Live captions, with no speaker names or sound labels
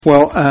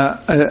Well,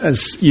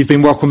 as you've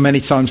been welcomed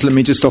many times, let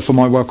me just offer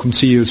my welcome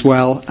to you as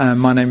well.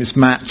 My name is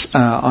Matt.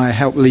 I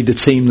help lead the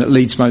team that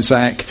leads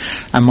Mosaic,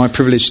 and my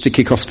privilege to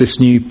kick off this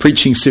new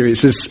preaching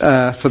series.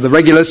 As for the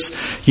regulars,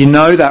 you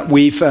know that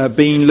we've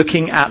been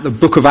looking at the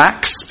book of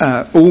Acts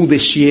all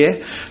this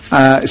year.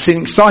 It's an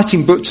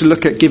exciting book to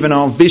look at, given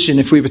our vision.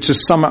 If we were to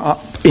sum it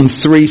up in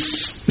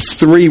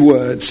three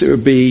words, it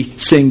would be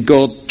seeing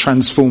God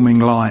transforming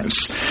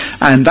lives.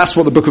 And that's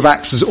what the book of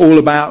Acts is all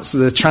about, so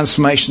the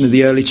transformation of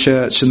the early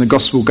church and the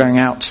gospel going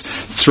out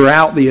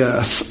throughout the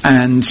earth.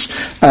 And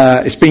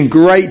it's been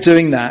great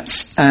doing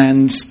that.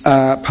 And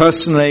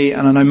personally,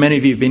 and I know many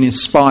of you have been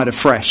inspired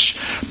afresh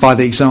by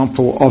the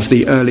example of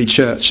the early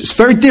church. It's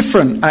very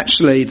different,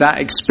 actually, that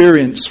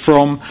experience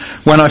from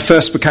when I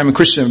first became a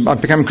Christian. I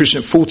became a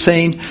Christian at 14.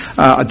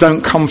 I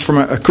don't come from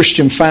a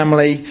Christian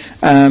family,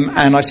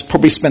 and I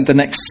probably spent the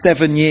next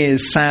 7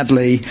 years,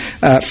 sadly,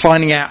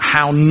 finding out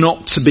how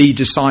not to be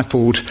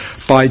discipled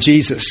by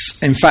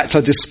Jesus. In fact,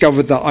 I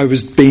discovered that I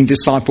was being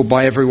discipled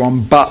by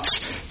everyone but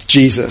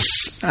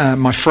Jesus.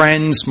 My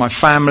friends, my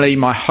family,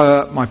 my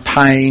hurt, my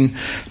pain,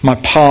 my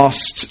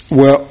past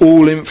were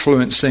all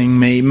influencing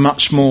me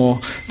much more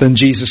than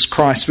Jesus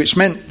Christ, which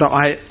meant that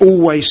I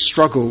always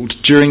struggled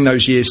during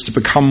those years to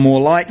become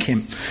more like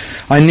him.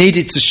 I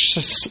needed to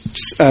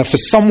for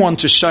someone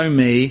to show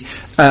me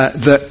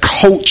that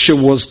culture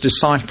was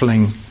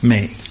discipling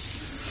me.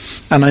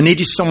 And I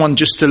needed someone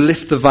just to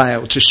lift the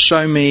veil, to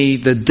show me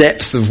the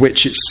depth of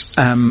which its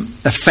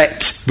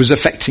effect was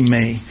affecting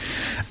me.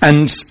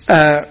 And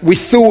we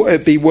thought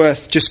it'd be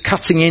worth just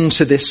cutting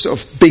into this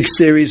sort of big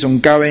series on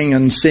going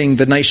and seeing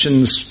the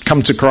nations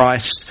come to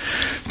Christ,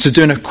 to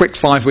doing a quick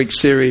 5-week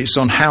series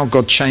on how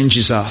God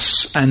changes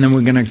us. And then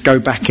we're going to go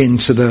back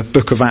into the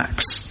book of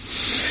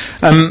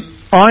Acts.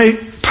 I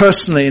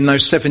personally, in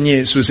those 7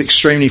 years, was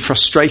extremely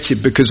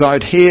frustrated because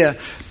I'd hear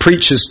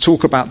preachers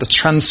talk about the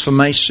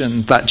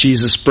transformation that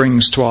Jesus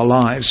brings to our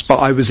lives, but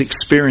I was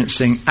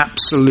experiencing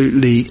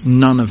absolutely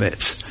none of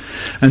it.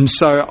 And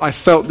so I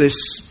felt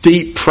this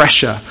deep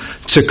pressure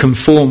to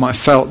conform. I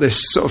felt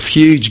this sort of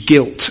huge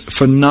guilt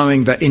for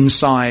knowing that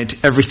inside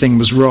everything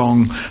was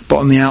wrong, but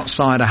on the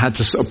outside I had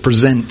to sort of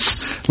present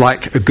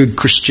like a good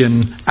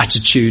Christian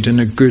attitude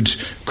and a good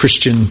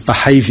Christian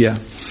behaviour.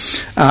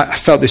 I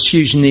felt this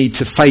huge need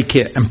to fake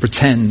it and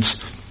pretend.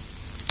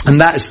 And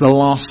that is the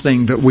last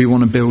thing that we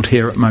want to build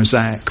here at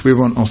Mosaic. We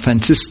want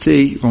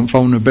authenticity, we want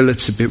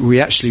vulnerability, but we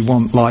actually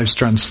want lives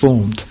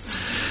transformed.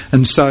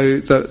 And so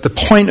the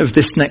point of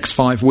this next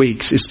 5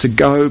 weeks is to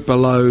go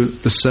below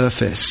the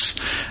surface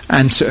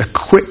and to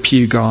equip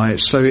you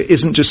guys so it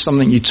isn't just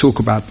something you talk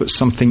about, but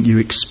something you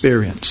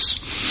experience.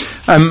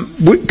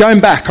 Going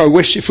back, I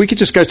wish, if we could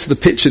just go to the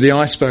picture of the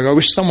iceberg, I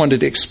wish someone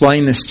had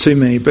explained this to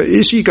me. But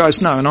as you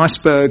guys know, an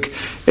iceberg,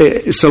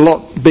 it's a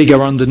lot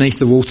bigger underneath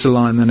the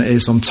waterline than it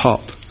is on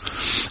top.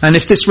 And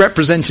if this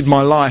represented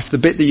my life, the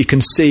bit that you can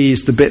see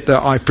is the bit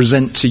that I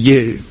present to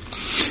you.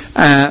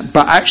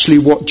 But actually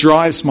what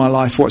drives my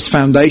life, what's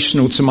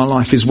foundational to my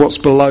life, is what's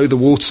below the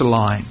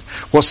waterline,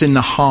 what's in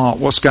the heart,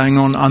 what's going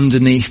on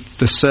underneath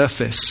the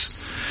surface.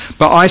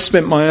 But I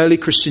spent my early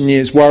Christian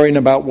years worrying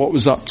about what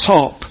was up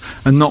top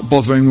and not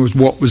bothering with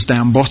what was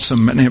down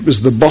bottom. And it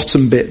was the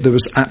bottom bit that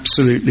was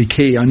absolutely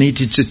key. I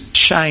needed to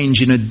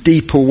change in a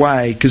deeper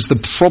way because the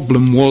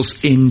problem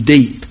was in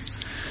deep.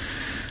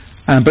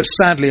 But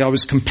sadly, I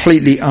was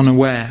completely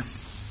unaware.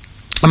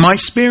 And my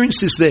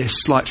experience is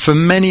this, like for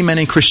many,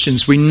 many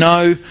Christians, we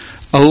know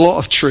a lot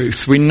of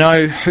truth. We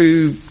know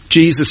who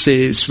Jesus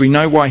is, we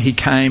know why he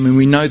came, and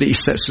we know that he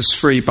sets us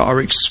free, but our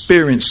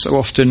experience so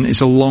often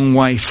is a long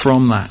way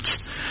from that.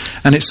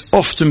 And it's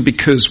often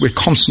because we're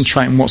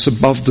concentrating what's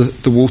above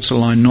the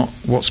waterline, not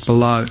what's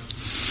below.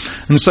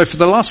 And so for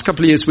the last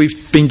couple of years,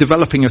 we've been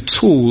developing a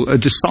tool, a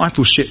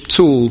discipleship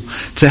tool,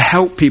 to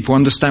help people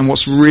understand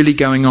what's really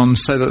going on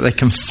so that they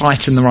can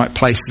fight in the right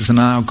places and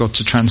allow God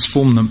to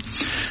transform them.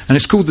 And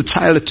it's called The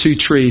Tale of Two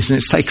Trees, and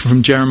it's taken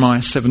from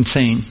Jeremiah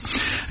 17.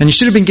 And you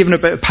should have been given a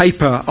bit of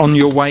paper on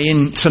your way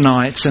in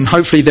tonight, and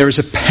hopefully there is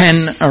a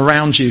pen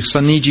around you, so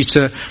I need you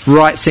to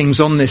write things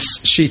on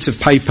this sheet of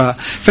paper.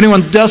 If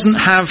anyone doesn't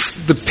have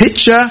the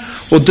picture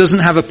or doesn't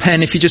have a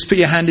pen, if you just put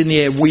your hand in the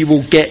air, we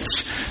will get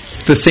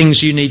the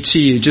things you need to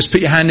you. Just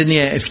put your hand in the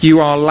air if you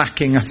are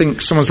lacking. I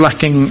think someone's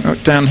lacking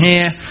down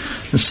here.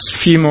 There's a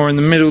few more in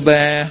the middle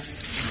there.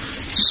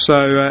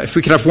 So if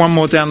we could have one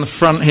more down the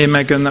front here,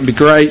 Megan, that'd be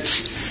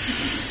great.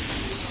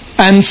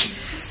 And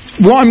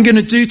what I'm going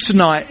to do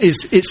tonight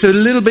is it's a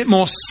little bit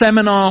more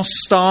seminar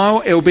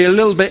style. It'll be a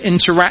little bit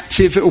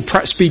interactive. It will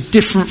perhaps be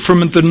different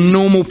from the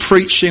normal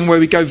preaching where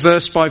we go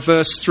verse by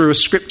verse through a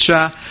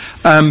scripture.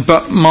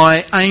 But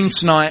my aim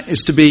tonight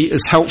is to be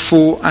as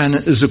helpful and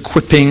as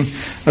equipping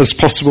as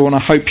possible, and I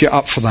hope you're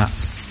up for that.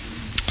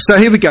 So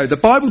here we go. The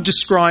Bible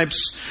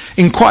describes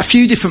in quite a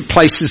few different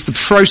places the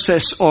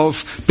process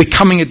of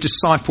becoming a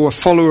disciple, a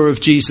follower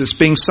of Jesus,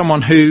 being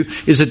someone who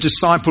is a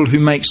disciple who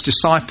makes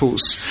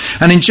disciples.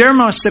 And in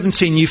Jeremiah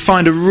 17 you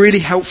find a really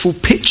helpful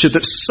picture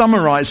that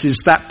summarizes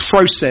that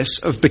process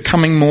of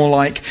becoming more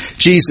like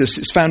Jesus.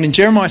 It's found in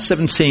Jeremiah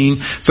 17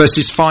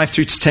 verses 5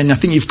 through to 10. I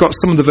think you've got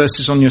some of the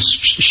verses on your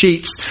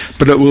sheets,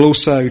 but it will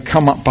also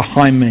come up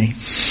behind me.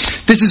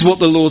 This is what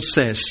the Lord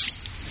says.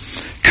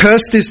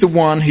 Cursed is the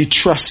one who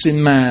trusts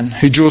in man,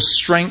 who draws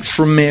strength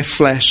from mere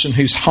flesh and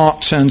whose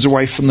heart turns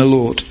away from the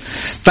Lord.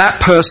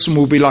 That person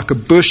will be like a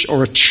bush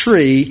or a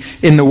tree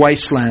in the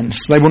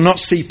wastelands. They will not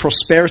see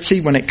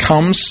prosperity when it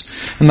comes,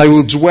 and they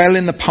will dwell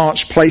in the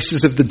parched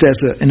places of the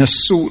desert, in a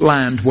salt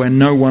land where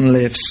no one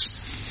lives.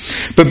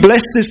 But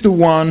blessed is the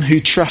one who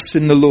trusts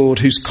in the Lord,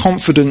 whose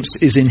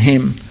confidence is in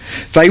him.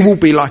 They will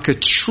be like a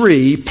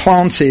tree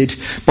planted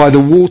by the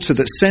water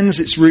that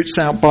sends its roots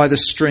out by the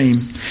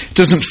stream. It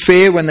doesn't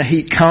fear when the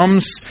heat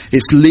comes.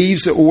 Its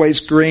leaves are always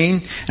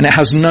green, and it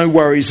has no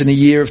worries in a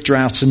year of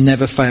drought and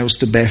never fails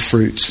to bear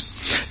fruit.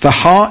 The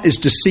heart is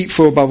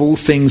deceitful above all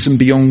things and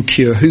beyond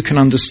cure. Who can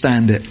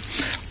understand it?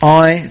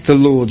 I, the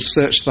Lord,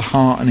 search the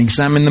heart and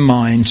examine the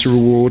mind to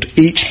reward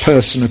each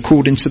person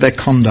according to their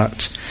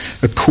conduct,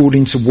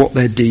 according to what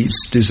their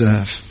deeds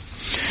deserve.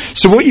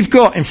 So what you've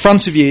got in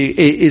front of you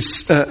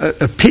is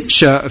a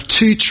picture of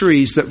two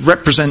trees that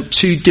represent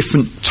two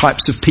different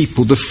types of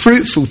people. The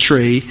fruitful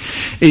tree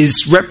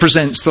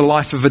represents the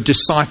life of a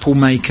disciple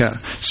maker,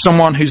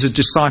 someone who's a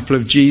disciple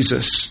of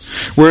Jesus,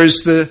 whereas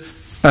the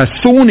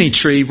thorny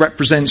tree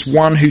represents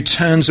one who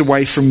turns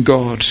away from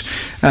God,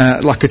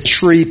 like a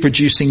tree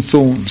producing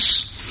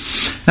thorns.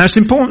 Now it's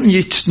important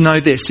you to know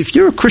this. If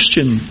you're a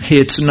Christian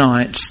here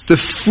tonight, the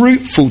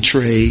fruitful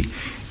tree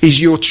is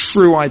your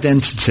true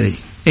identity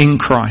in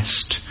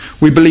Christ.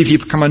 We believe you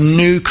become a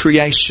new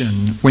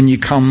creation when you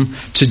come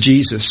to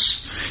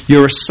Jesus.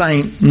 You're a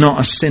saint, not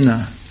a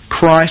sinner.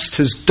 Christ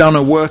has done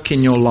a work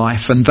in your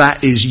life, and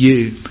that is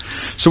you.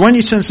 So when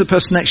you turn to the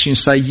person next to you and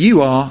say,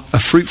 you are a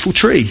fruitful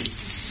tree.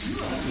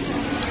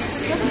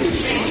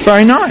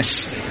 Very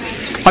nice.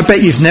 I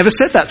bet you've never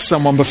said that to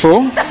someone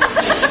before.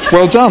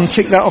 Well done,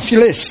 tick that off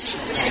your list.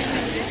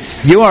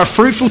 You are a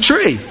fruitful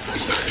tree.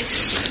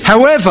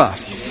 However,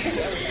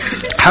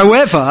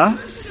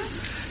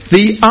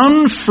 the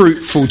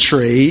unfruitful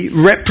tree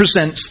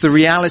represents the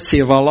reality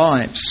of our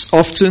lives.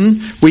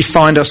 Often we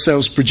find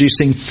ourselves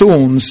producing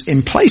thorns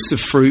in place of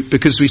fruit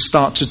because we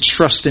start to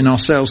trust in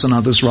ourselves and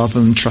others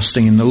rather than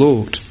trusting in the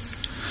Lord.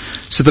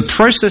 So the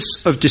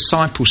process of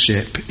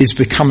discipleship is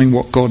becoming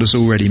what God has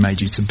already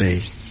made you to be,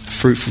 a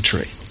fruitful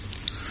tree.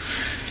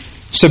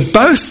 So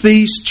both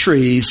these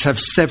trees have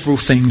several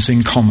things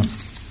in common.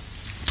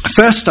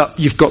 First up,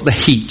 you've got the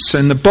heat. So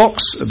in the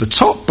box at the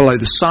top, below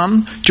the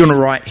sun, do you want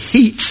to write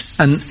heat?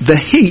 And the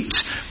heat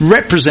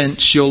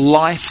represents your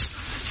life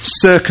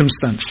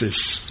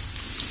circumstances.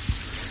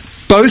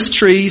 Both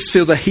trees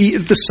feel the heat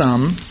of the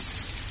sun,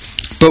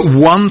 but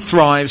one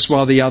thrives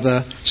while the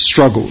other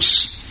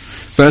struggles.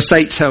 Verse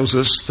 8 tells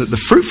us that the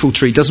fruitful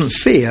tree doesn't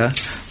fear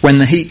when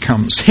the heat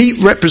comes. Heat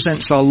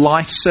represents our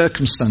life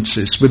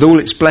circumstances with all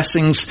its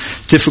blessings,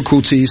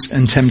 difficulties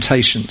and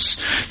temptations.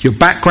 Your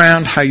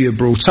background, how you were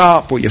brought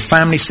up, what your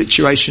family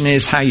situation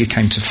is, how you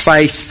came to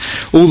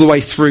faith, all the way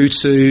through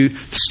to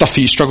the stuff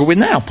you struggle with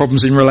now,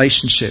 problems in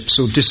relationships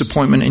or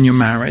disappointment in your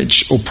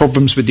marriage or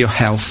problems with your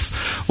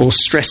health or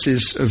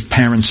stresses of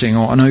parenting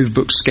or an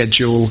overbooked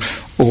schedule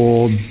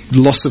or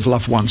loss of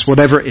loved ones,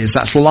 whatever it is.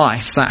 That's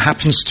life. That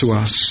happens to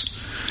us.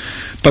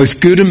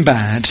 Both good and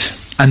bad,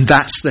 and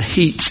that's the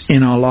heat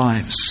in our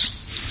lives.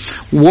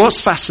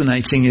 What's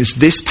fascinating is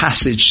this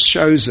passage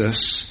shows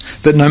us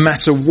that no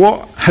matter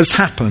what has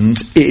happened,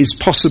 it is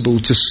possible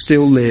to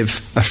still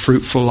live a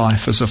fruitful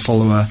life as a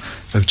follower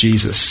of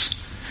Jesus.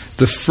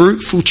 The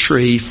fruitful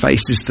tree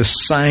faces the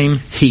same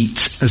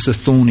heat as the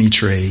thorny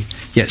tree,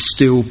 yet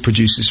still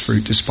produces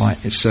fruit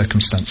despite its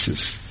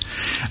circumstances.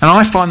 And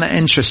I find that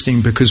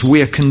interesting because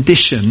we are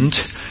conditioned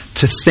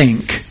to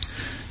think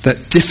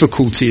that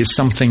difficulty is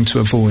something to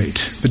avoid.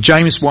 But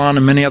James 1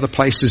 and many other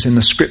places in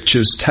the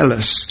scriptures tell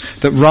us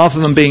that rather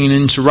than being an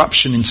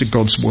interruption into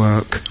God's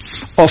work,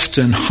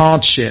 often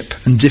hardship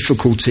and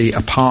difficulty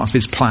are part of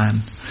his plan.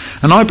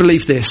 And I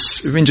believe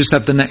this. We can just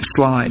have the next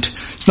slide.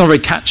 It's not very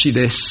catchy,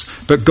 this,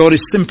 but God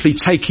is simply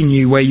taking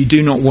you where you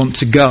do not want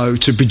to go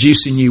to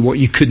produce in you what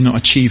you could not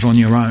achieve on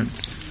your own.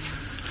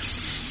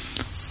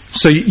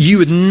 So you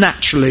would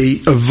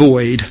naturally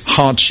avoid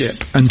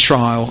hardship and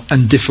trial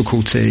and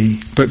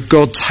difficulty, but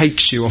God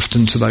takes you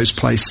often to those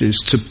places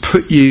to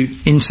put you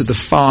into the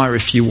fire,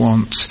 if you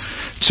want,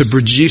 to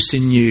produce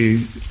in you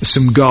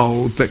some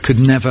gold that could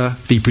never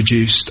be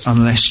produced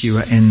unless you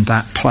are in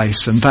that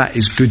place. And that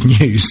is good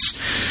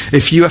news.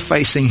 If you are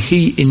facing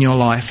heat in your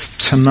life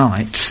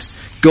tonight,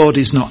 God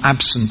is not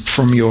absent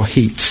from your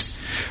heat.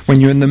 When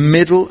you're in the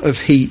middle of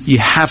heat, you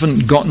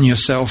haven't gotten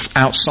yourself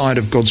outside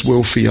of God's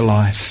will for your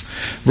life.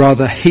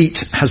 Rather,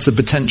 heat has the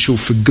potential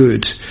for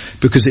good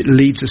because it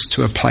leads us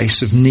to a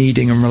place of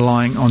needing and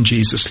relying on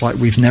Jesus like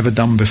we've never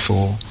done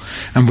before.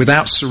 And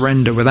without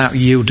surrender, without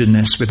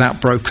yieldedness,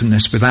 without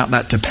brokenness, without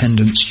that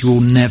dependence,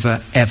 you'll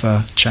never,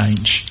 ever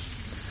change.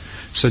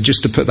 So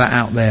just to put that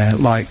out there,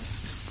 like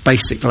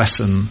basic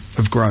lesson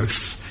of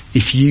growth.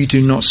 If you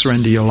do not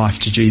surrender your life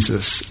to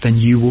Jesus, then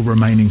you will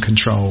remain in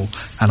control,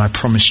 and I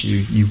promise you,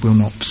 you will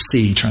not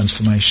see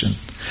transformation.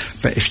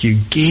 But if you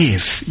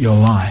give your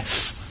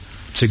life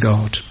to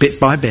God,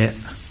 bit by bit,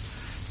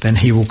 then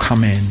he will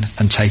come in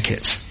and take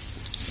it.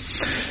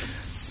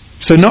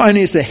 So not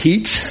only is there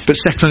heat, but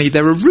secondly,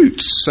 there are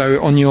roots.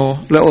 So on your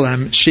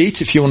little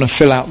sheet, if you want to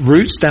fill out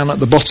roots, down at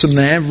the bottom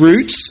there,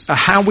 roots are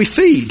how we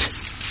feed.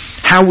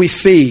 How we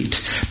feed.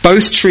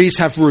 Both trees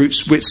have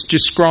roots which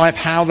describe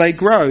how they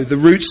grow. The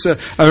roots are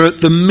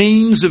the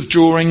means of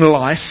drawing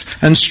life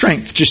and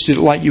strength, just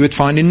like you would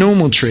find in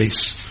normal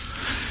trees.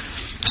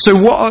 So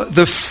what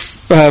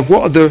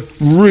are the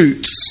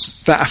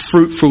roots that a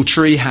fruitful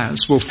tree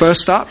has? Well,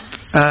 first up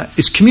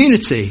is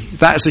community.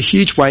 That is a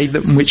huge way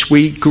in which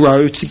we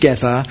grow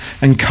together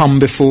and come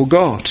before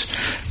God.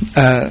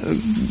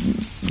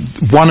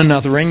 One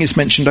anothering is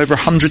mentioned over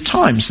 100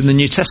 times in the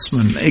New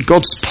Testament.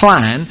 God's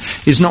plan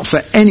is not for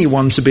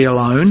anyone to be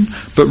alone,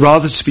 but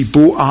rather to be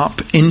brought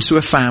up into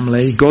a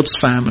family, God's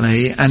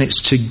family, and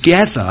it's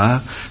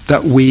together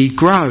that we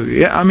grow.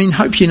 I mean,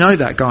 hope you know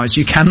that, guys.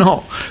 You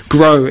cannot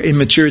grow in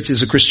maturity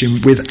as a Christian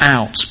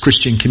without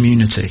Christian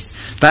community.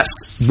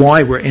 That's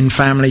why we're in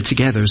family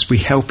together, as we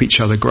help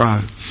each other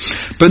grow.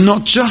 But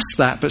not just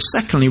that, but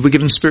secondly, we're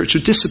given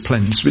spiritual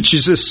disciplines, which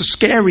is a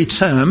scary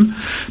term,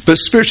 but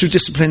spiritual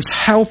disciplines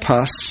help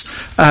us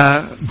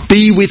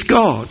be with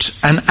God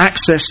and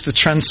access the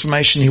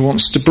transformation he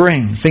wants to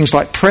bring. Things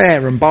like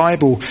prayer and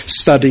Bible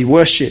study,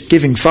 worship,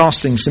 giving,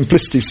 fasting,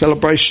 simplicity,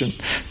 celebration.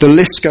 The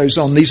list goes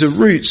on. These are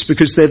roots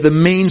because they're the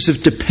means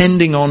of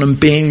depending on and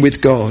being with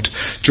God,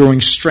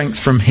 drawing strength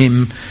from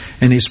him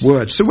and his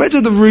word. So where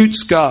do the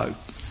roots go?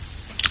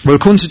 Well,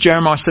 according to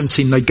Jeremiah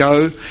 17, they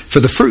go for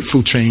the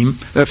fruitful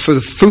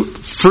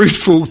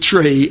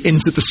tree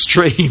into the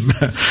stream.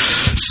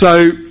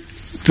 So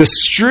the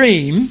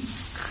stream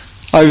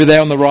over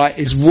there on the right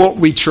is what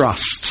we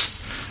trust,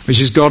 which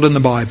is God and the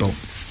Bible.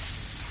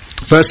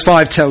 Verse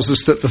 5 tells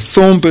us that the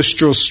thorn bush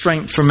draws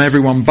strength from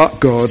everyone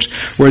but God,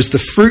 whereas the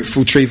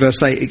fruitful tree,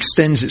 verse 8,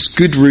 extends its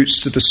good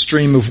roots to the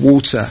stream of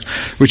water,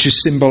 which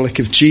is symbolic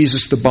of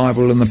Jesus, the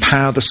Bible, and the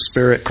power of the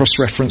Spirit,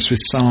 cross-reference with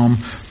Psalm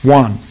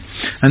 1.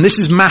 And this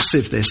is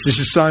massive, this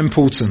is so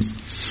important.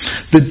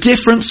 The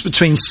difference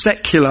between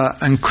secular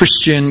and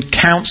Christian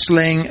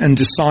counselling and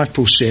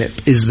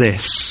discipleship is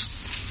this: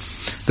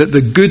 that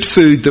the good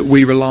food that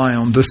we rely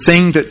on, the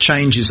thing that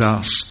changes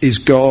us, is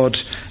God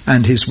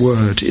and his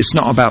word. It's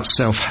not about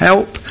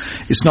self-help.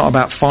 It's not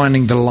about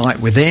finding the light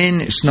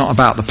within. It's not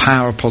about the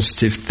power of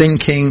positive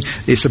thinking.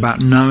 It's about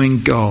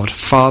knowing God,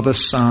 Father,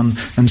 Son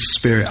and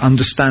Spirit,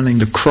 understanding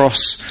the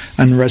cross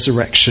and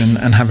resurrection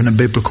and having a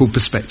biblical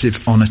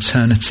perspective on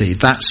eternity.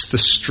 That's the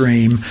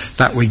stream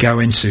that we go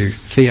into.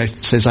 Theo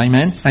says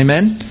amen.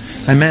 Amen.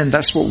 Amen.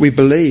 That's what we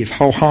believe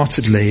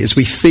wholeheartedly. As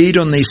we feed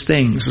on these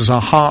things, as our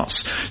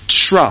hearts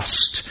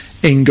trust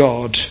in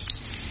God,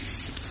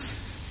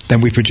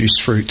 then we produce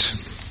fruit.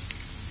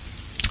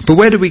 But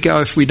where do we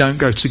go if we don't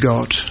go to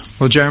God?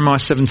 Well, Jeremiah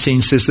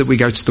 17 says that we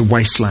go to the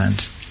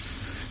wasteland.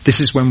 This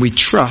is when we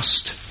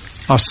trust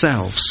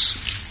ourselves.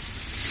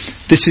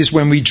 This is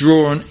when we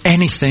draw on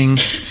anything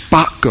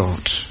but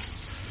God.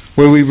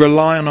 Where we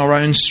rely on our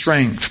own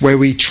strength, where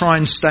we try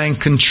and stay in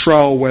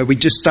control, where we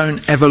just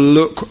don't ever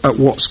look at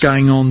what's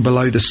going on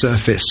below the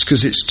surface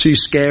because it's too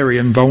scary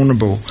and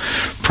vulnerable.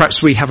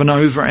 Perhaps we have an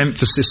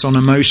overemphasis on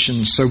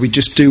emotions, so we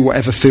just do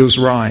whatever feels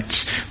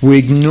right. We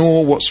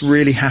ignore what's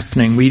really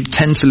happening. We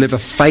tend to live a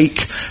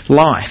fake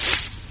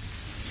life.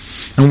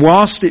 And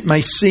whilst it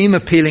may seem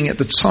appealing at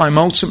the time,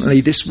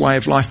 ultimately this way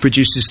of life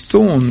produces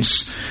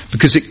thorns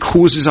because it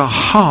causes our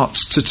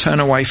hearts to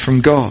turn away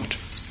from God.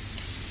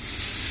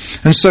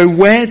 And so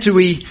where do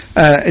we,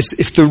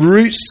 if the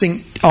roots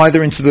sink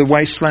either into the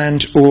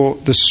wasteland or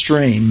the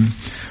stream,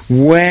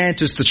 where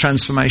does the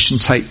transformation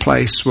take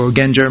place? Well,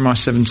 again, Jeremiah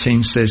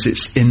 17 says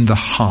it's in the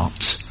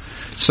heart.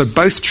 So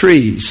both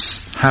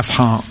trees have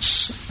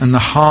hearts, and the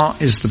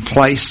heart is the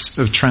place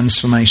of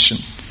transformation.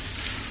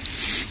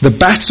 The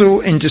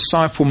battle in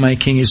disciple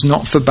making is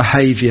not for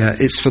behaviour,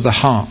 it's for the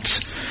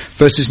heart.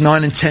 Verses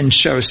 9 and 10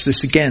 show us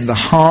this again. The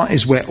heart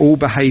is where all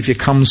behaviour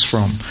comes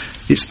from.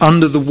 It's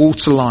under the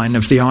waterline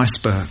of the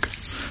iceberg.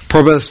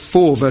 Proverbs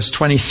 4 verse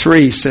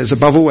 23 says,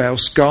 above all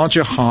else, guard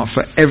your heart,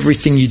 for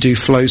everything you do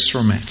flows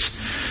from it.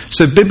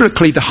 So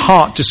biblically, the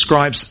heart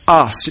describes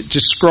us. It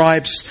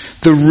describes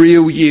the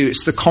real you.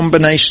 It's the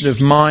combination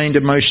of mind,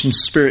 emotion,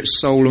 spirit,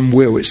 soul and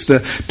will. It's the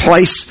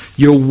place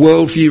your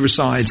worldview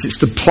resides. It's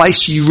the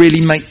place you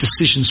really make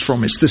decisions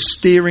from. It's the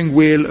steering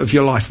wheel of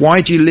your life.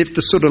 Why do you live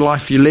the sort of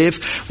life you live?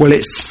 Well,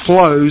 it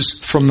flows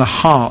from the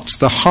heart.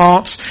 The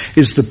heart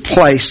is the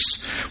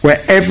place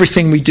where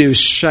everything we do is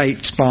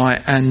shaped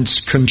by and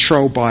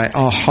controlled by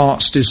our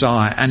heart's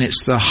desire. And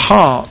it's the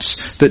heart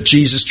that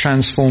Jesus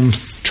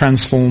transforms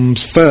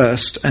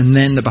first, and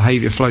then the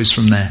behaviour flows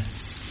from there.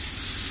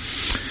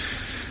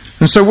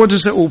 And so what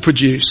does it all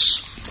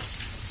produce?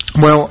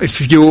 Well,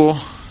 if you're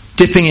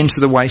dipping into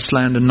the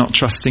wasteland and not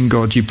trusting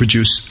God, you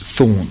produce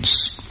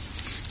thorns.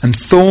 And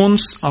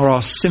thorns are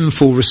our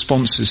sinful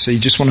responses. So you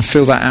just want to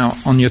fill that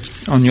out on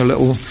your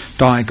little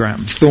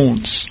diagram.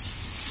 Thorns.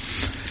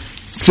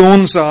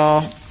 Thorns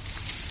are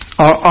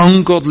our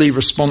ungodly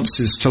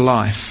responses to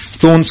life.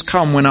 Thorns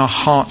come when our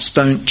hearts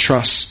don't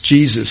trust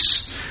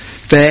Jesus.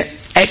 They're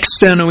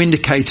external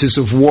indicators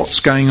of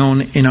what's going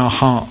on in our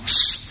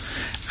hearts.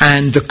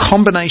 And the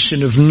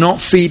combination of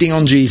not feeding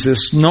on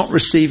Jesus, not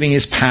receiving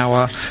his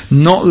power,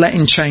 not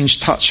letting change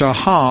touch our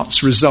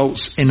hearts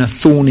results in a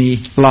thorny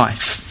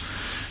life.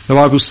 The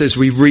Bible says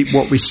we reap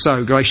what we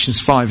sow. Galatians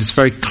 5 is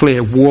very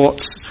clear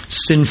what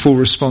sinful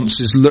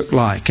responses look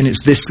like. And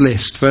it's this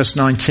list, verse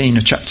 19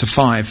 of chapter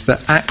 5.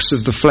 The acts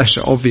of the flesh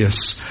are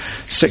obvious.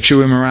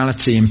 Sexual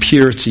immorality,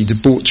 impurity,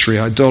 debauchery,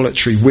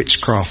 idolatry,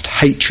 witchcraft,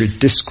 hatred,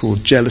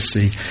 discord,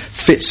 jealousy,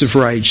 fits of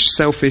rage,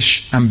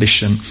 selfish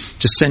ambition,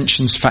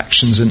 dissensions,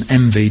 factions and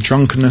envy,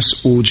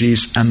 drunkenness,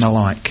 orgies and the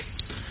like.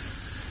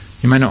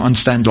 You may not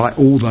understand like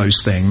all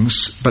those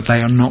things, but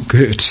they are not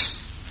good.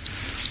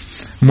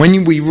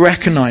 When we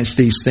recognise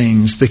these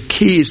things, the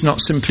key is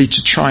not simply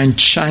to try and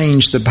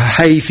change the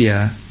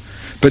behaviour,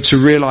 but to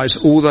realise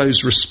all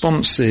those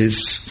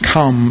responses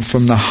come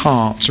from the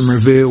heart and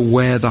reveal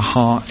where the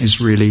heart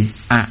is really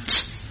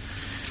at.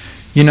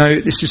 You know,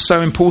 this is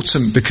so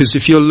important because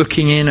if you're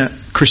looking in at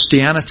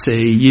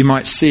Christianity, you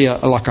might see a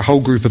whole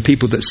group of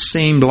people that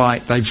seem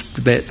like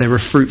they're a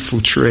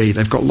fruitful tree.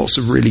 They've got lots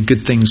of really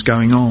good things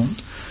going on.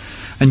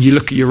 And you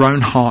look at your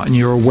own heart and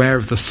you're aware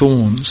of the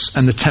thorns.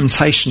 And the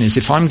temptation is,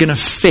 if I'm going to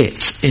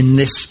fit in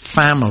this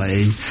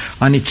family,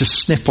 I need to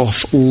snip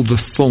off all the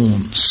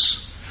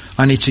thorns.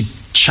 I need to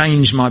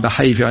change my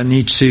behaviour. I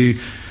need to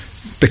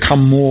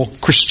become more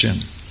Christian.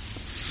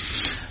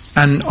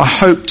 And I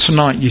hope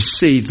tonight you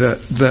see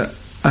that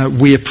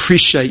we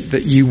appreciate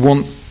that you're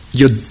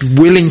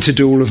willing to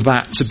do all of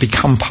that to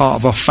become part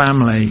of our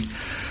family.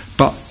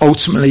 But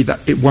ultimately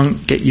that it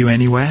won't get you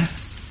anywhere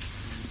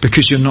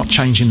because you're not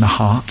changing the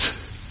heart.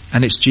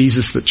 And it's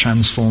Jesus that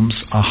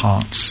transforms our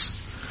hearts.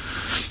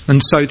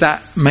 And so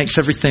that makes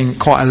everything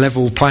quite a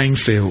level playing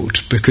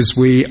field because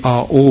we're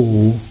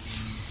all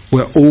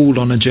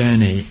on a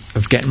journey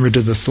of getting rid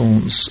of the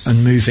thorns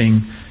and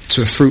moving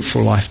to a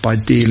fruitful life by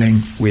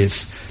dealing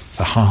with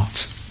the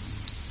heart.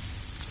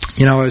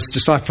 You know, I was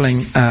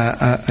discipling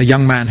a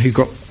young man who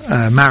got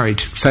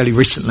married fairly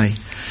recently.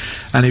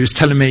 And he was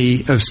telling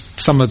me of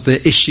some of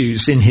the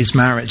issues in his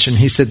marriage. And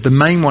he said the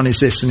main one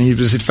is this, and he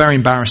was very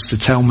embarrassed to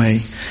tell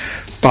me.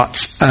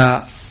 But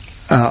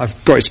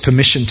I've got his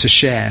permission to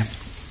share.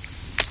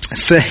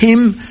 For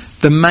him,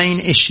 the main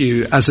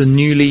issue as a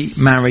newly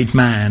married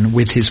man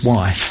with his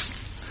wife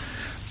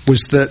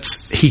was that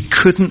he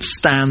couldn't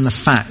stand the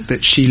fact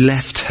that she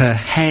left her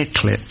hair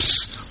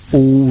clips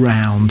all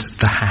round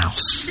the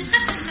house.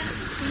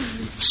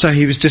 So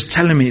he was just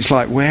telling me, it's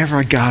like wherever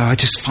I go, I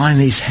just find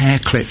these hair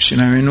clips, you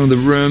know, in all the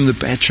room, the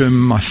bedroom,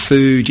 my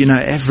food, you know,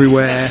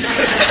 everywhere.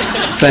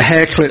 The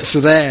hair clips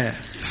are there.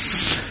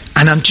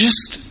 And I'm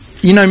just,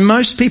 you know,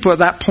 most people at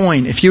that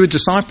point, if you were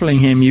discipling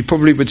him, you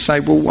probably would say,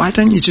 well, why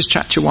don't you just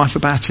chat to your wife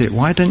about it?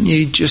 Why don't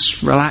you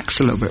just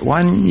relax a little bit?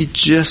 Why don't you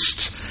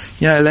just,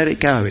 you know, let it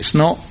go? It's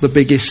not the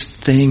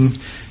biggest thing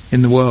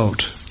in the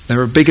world.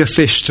 There are bigger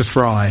fish to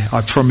fry,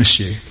 I promise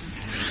you.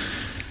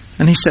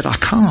 And he said, I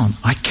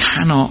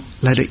cannot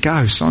let it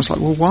go. So I was like,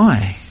 well,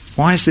 why?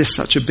 Why is this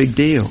such a big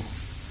deal?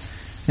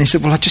 And he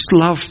said, well, I just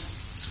love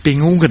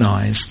being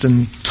organised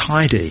and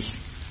tidy.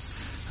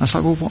 I was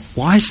like, well,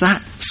 why is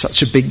that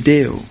such a big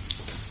deal?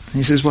 And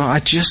he says, well, I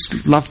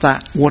just love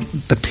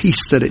the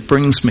peace that it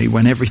brings me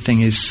when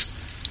everything is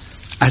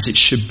as it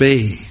should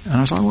be. And I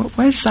was like, well,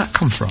 where does that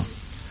come from? And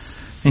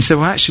he said,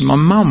 well, actually, my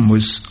mum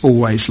was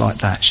always like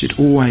that. She'd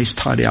always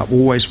tidy up,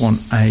 always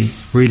want a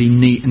really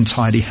neat and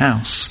tidy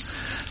house.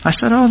 I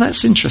said, oh,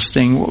 that's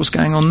interesting. What was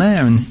going on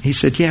there? And he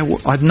said, yeah,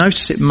 well, I'd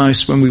notice it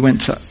most when we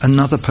went to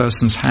another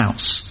person's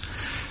house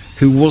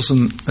who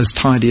wasn't as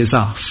tidy as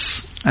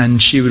us.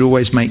 And she would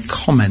always make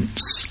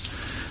comments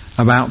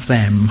about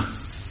them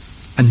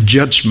and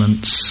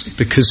judgments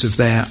because of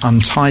their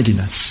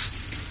untidiness.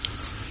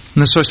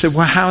 And so I said,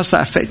 well, how has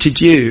that affected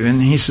you? And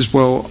he says,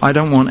 well, I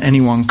don't want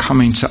anyone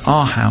coming to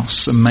our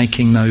house and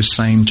making those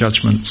same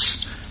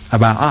judgments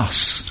about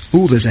us.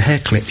 Oh, there's a hair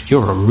clip.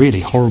 You're a really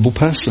horrible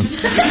person.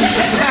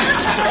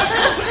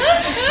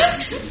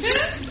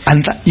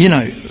 And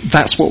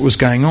that's what was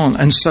going on.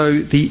 And so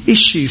the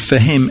issue for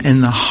him in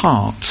the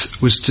heart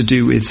was to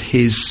do with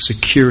his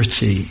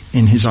security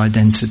in his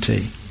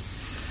identity,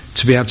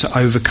 to be able to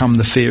overcome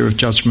the fear of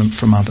judgment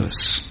from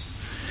others.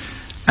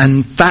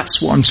 And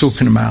that's what I'm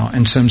talking about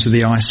in terms of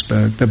the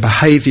iceberg. The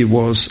behaviour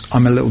was,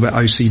 I'm a little bit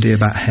OCD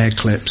about hair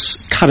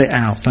clips. Cut it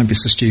out, don't be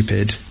so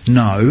stupid.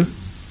 No,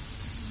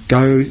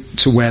 go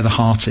to where the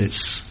heart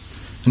is.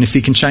 And if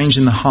he can change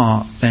in the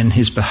heart, then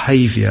his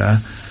behaviour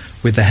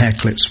with the hair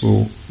clips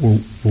will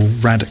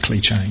radically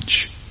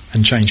change,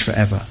 and change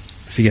forever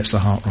if he gets the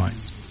heart right.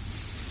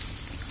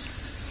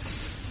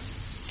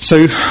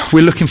 So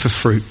we're looking for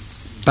fruit.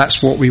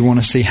 That's what we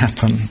want to see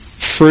happen.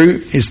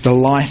 Fruit is the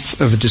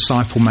life of a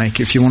disciple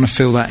maker, if you want to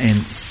fill that in.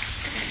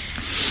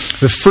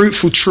 The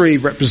fruitful tree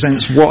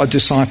represents what a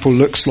disciple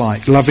looks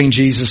like: loving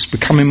Jesus,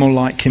 becoming more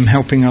like him,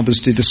 helping others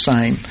do the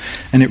same.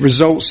 And it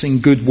results in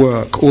good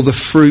work, or the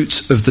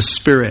fruit of the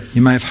Spirit.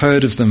 You may have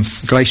heard of them,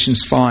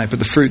 Galatians 5. But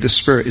the fruit of the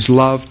Spirit is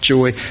love,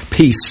 joy,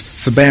 peace,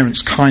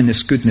 forbearance,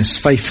 kindness, goodness,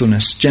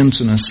 faithfulness,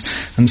 gentleness,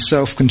 and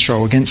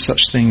self-control. Against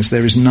such things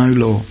there is no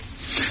law.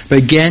 But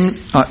again,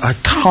 I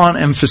can't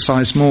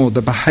emphasise more.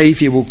 The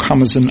behaviour will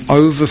come as an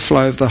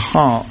overflow of the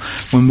heart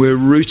when we're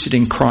rooted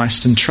in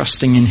Christ and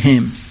trusting in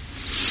him.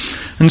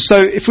 And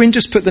so if we can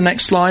just put the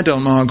next slide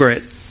on,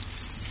 Margaret,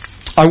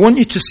 I want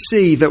you to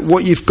see that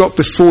what you've got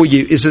before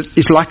you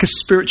is like a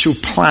spiritual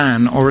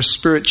plan or a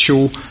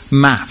spiritual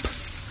map.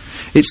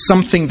 It's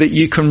something that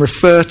you can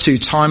refer to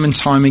time and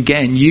time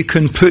again. You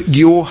can put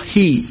your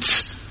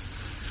heat,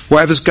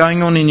 whatever's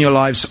going on in your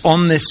lives,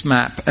 on this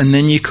map, and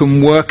then you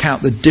can work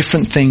out the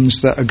different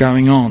things that are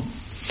going on.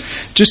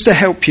 Just to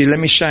help you, let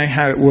me show you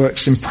how it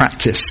works in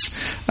practice.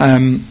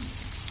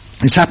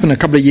 This happened a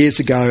couple of years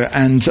ago,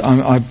 and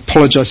I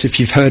apologise if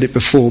you've heard it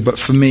before, but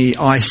for me,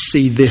 I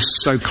see this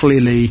so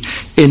clearly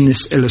in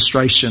this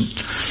illustration.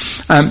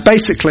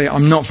 Basically,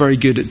 I'm not very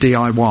good at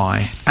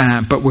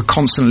DIY, but we're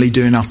constantly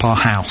doing up our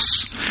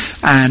house.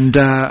 And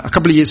a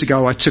couple of years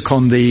ago, I took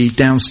on the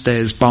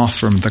downstairs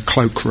bathroom, the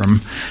cloakroom,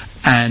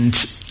 and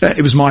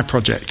it was my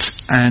project,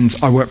 and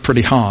I worked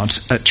pretty hard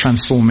at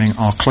transforming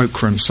our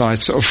cloakroom. So I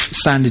sort of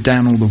sanded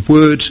down all the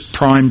wood,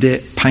 primed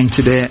it,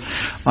 painted it.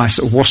 I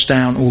sort of washed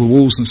down all the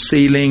walls and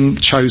ceiling,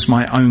 chose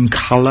my own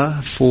colour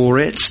for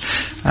it,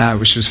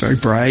 which was very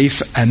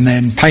brave, and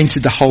then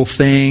painted the whole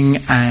thing,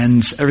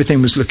 and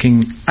everything was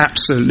looking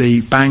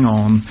absolutely bang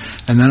on.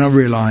 And then I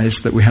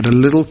realised that we had a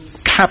little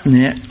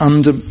cabinet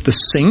under the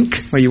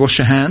sink where you wash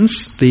your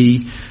hands,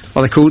 what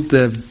are they called?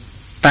 The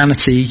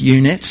vanity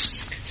unit.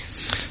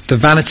 The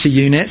vanity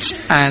unit,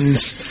 and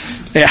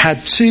it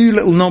had two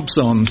little knobs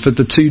on for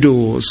the two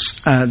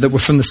doors that were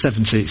from the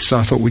 70s. So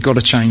I thought, we've got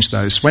to change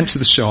those. Went to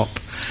the shop,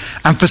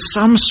 and for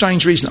some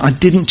strange reason, I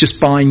didn't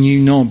just buy new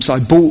knobs. I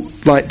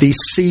bought like these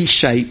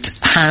C-shaped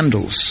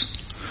handles.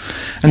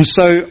 And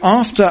so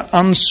after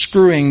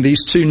unscrewing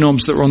these two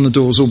knobs that were on the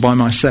doors all by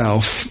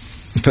myself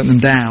and putting them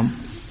down,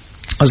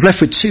 I was left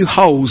with two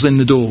holes in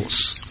the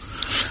doors.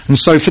 And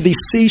so for these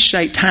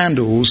C-shaped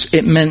handles,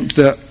 it meant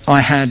that I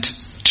had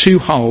two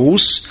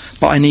holes,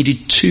 but I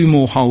needed two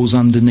more holes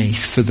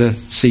underneath for the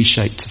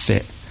C-shape to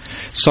fit.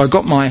 So I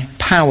got my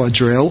power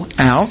drill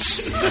out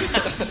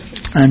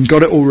and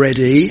got it all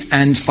ready,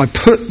 and I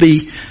put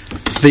the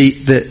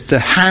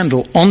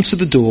handle onto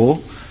the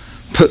door,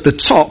 put the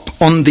top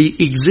on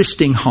the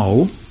existing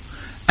hole,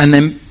 and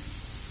then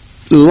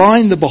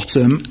lined the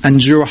bottom and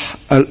drew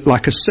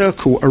like a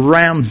circle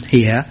around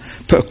here,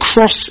 put a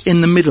cross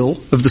in the middle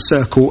of the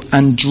circle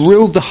and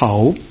drilled the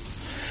hole,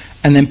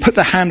 and then put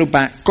the handle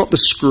back, got the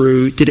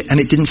screw, did it, and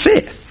it didn't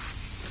fit.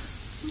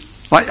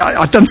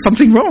 I'd done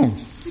something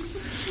wrong.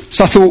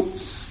 So I thought,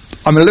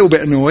 I'm a little bit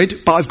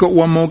annoyed, but I've got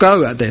one more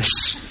go at this.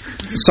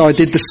 So I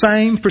did the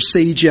same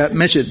procedure,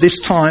 measured. This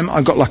time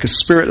I got like a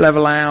spirit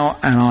level out,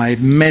 and I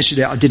measured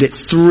it. I did it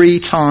 3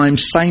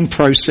 times, same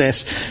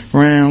process,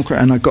 round,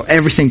 and I got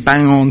everything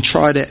bang on,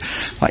 tried it.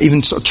 I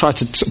even sort of tried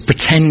to sort of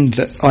pretend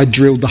that I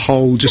drilled the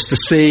hole just to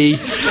see,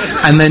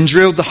 and then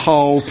drilled the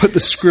hole, put the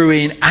screw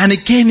in, and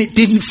again it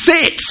didn't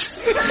fit.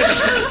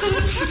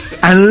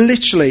 And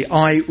literally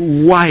I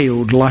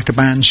wailed like a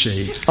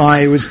banshee.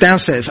 I was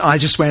downstairs, I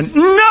just went,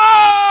 no!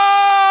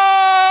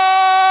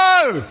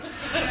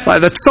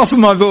 Like the top of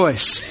my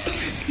voice.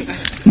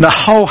 The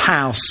whole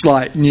house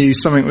knew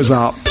something was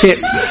up.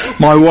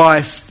 My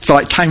wife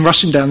came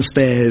rushing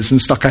downstairs and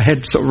stuck her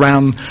head sort of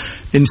round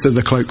into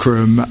the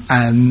cloakroom,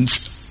 and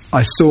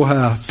I saw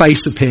her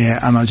face appear,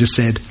 and I just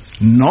said,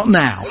 not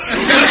now.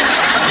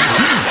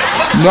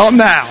 Not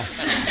now.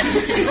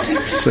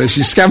 So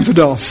she scampered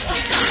off.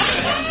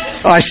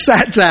 I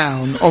sat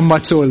down on my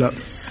toilet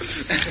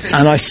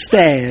and I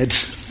stared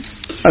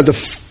at the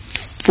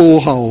 4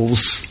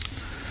 holes.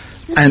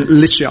 And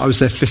literally I was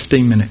there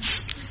 15 minutes.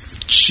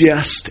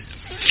 Just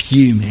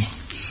fuming.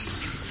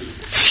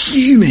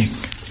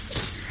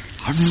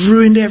 I've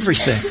ruined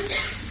everything.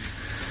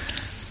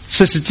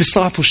 So it's a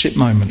discipleship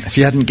moment, if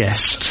you hadn't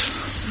guessed.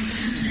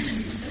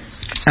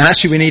 And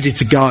actually we needed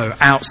to go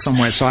out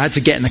somewhere, so I had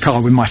to get in the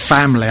car with my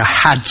family. I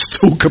had to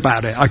talk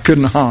about it. I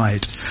couldn't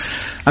hide.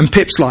 And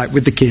Pip's like,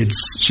 with the kids,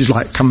 she's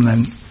like, come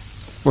then,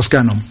 what's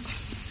going on?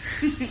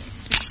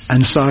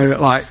 And so,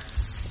 like,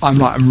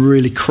 I'm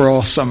really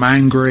cross, I'm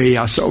angry,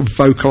 I sort of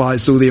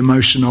vocalised all the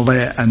emotion of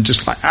it, and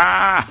just like,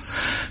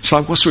 She's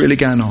like, what's really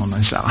going on?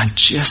 I said, I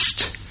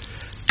just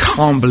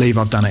can't believe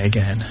I've done it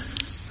again.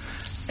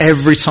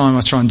 Every time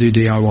I try and do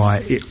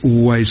DIY, it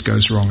always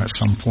goes wrong at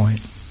some point.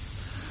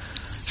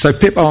 So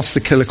Pip asked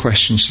the killer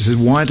question. She said,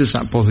 why does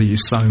that bother you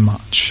so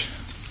much?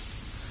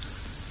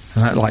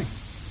 And that like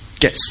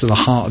gets to the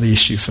heart of the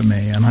issue for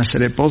me. And I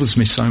said, it bothers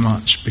me so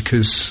much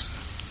because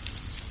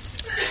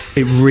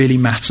it really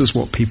matters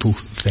what people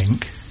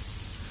think.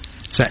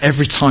 So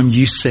every time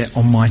you sit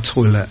on my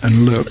toilet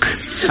and look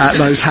at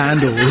those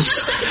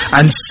handles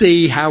and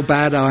see how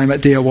bad I am at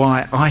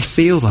DIY, I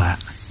feel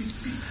that.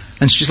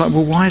 And she's like,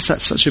 well, why is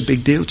that such a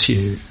big deal to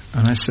you?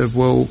 And I said,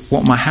 well,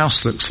 what my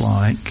house looks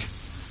like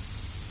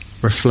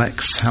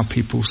reflects how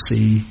people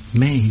see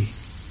me.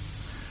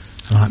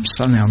 And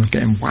suddenly I'm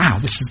getting, wow,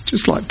 this is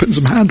just like putting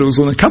some handles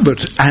on a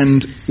cupboard.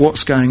 And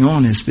what's going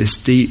on is this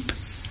deep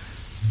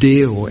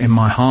deal in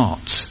my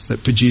heart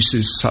that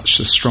produces such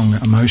a strong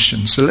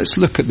emotion. So let's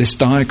look at this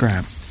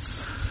diagram.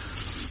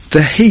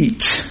 The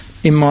heat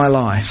in my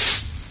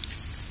life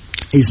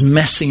is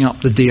messing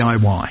up the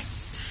DIY.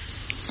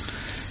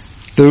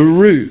 The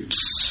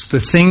roots, the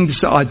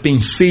things that I'd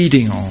been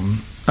feeding on,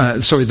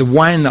 the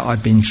wine that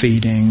I'd been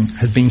feeding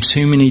had been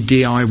too many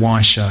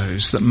DIY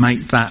shows that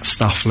make that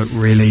stuff look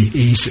really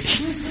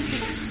easy.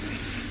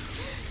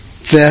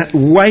 The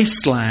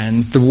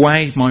wasteland, the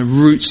way my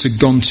roots had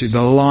gone to,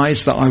 the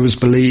lies that I was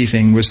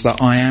believing was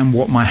that I am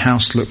what my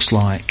house looks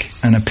like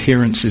and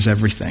appearance is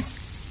everything.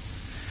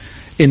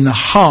 In the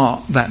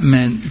heart, that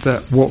meant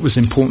that what was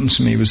important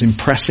to me was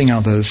impressing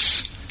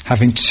others,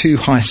 having too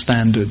high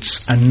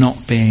standards and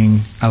not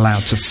being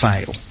allowed to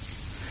fail.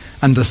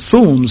 And the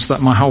thorns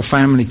that my whole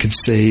family could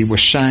see were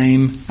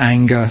shame,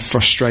 anger,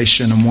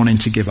 frustration and wanting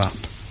to give up.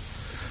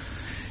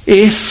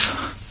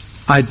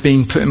 If I'd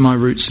been putting my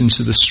roots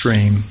into the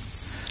stream,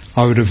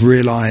 I would have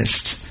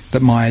realised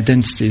that my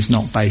identity is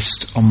not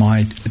based on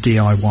my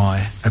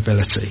DIY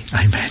ability.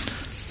 Amen.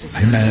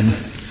 Amen.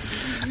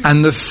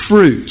 And the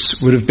fruit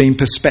would have been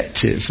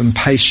perspective and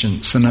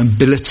patience and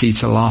ability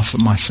to laugh at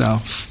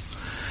myself.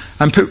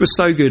 And Pip was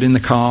so good in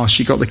the car,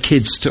 she got the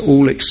kids to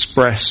all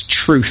express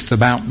truth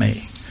about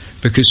me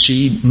because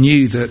she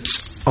knew that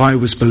I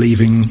was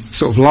believing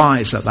sort of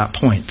lies at that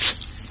point.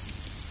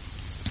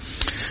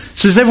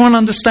 So does everyone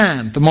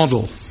understand the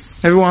model?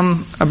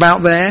 Everyone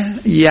about there?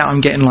 Yeah,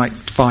 I'm getting like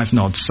 5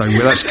 nods, so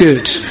that's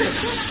good.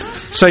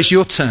 So it's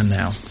your turn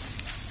now.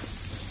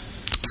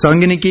 So I'm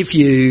going to give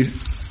you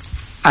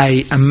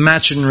an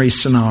imaginary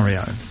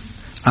scenario,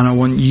 and I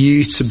want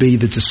you to be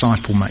the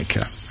disciple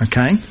maker,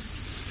 okay?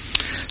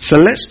 So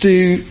let's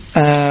do,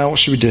 what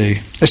should we do?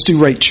 Let's do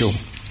Rachel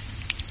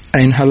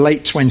in her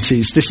late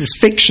 20s. This is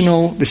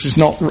fictional. This is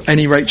not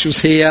any Rachels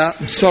here.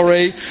 I'm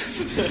sorry.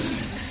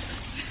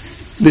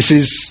 This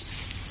is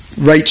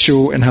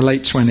Rachel in her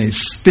late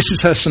 20s. This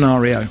is her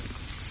scenario.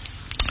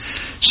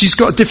 She's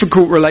got a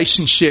difficult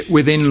relationship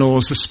with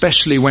in-laws,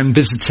 especially when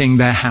visiting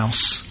their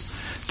house.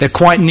 They're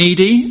quite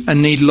needy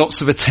and need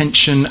lots of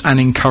attention and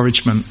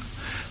encouragement.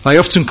 They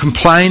often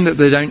complain that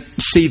they don't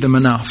see them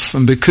enough,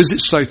 and because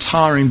it's so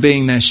tiring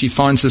being there, she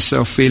finds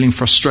herself feeling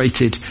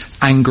frustrated,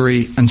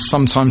 angry, and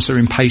sometimes her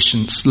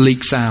impatience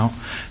leaks out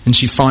and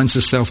she finds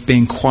herself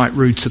being quite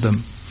rude to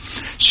them.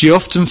 She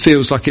often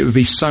feels like it would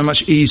be so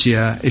much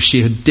easier if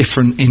she had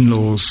different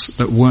in-laws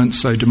that weren't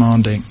so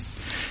demanding.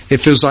 It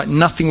feels like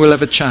nothing will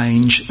ever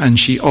change, and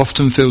she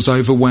often feels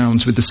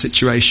overwhelmed with the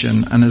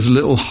situation and has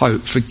little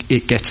hope for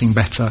it getting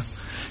better.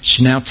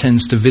 She now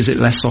tends to visit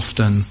less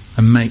often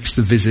and makes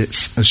the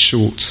visits as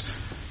short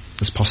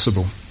as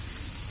possible.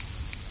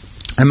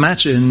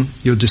 Imagine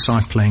you're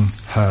discipling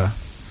her.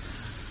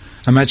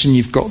 Imagine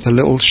you've got the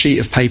little sheet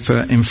of paper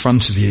in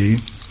front of you.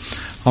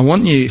 I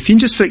want you, if you can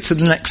just flick to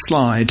the next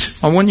slide,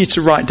 I want you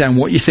to write down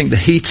what you think the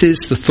heat is,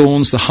 the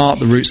thorns, the heart,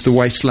 the roots, the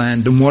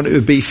wasteland, and what it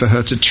would be for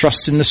her to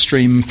trust in the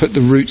stream and put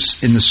the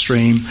roots in the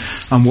stream,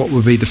 and what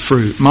would be the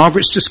fruit.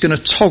 Margaret's just going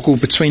to toggle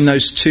between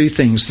those two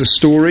things, the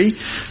story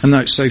and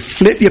notes. So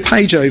flip your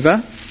page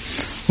over,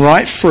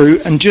 write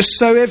fruit, and just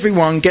so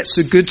everyone gets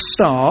a good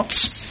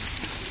start,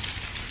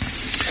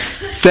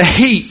 the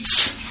heat.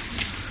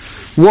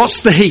 What's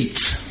the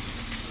heat?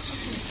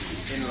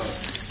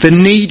 The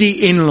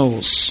needy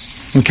in-laws.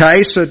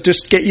 Okay, so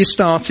just get you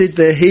started.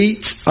 The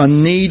heat are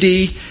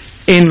needy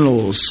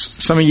in-laws.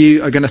 Some of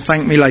you are going to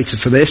thank me later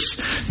for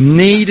this.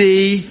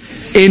 Needy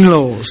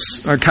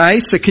in-laws. Okay,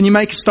 so can you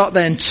make a start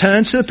there and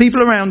turn to the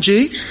people around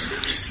you?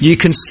 You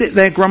can sit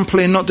there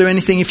grumpily and not do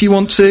anything if you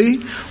want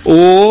to,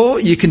 or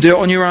you can do it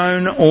on your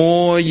own,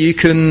 or you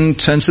can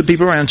turn to the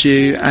people around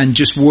you and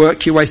just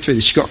work your way through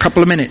this. You've got a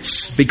couple of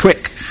minutes. Be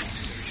quick.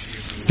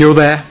 You're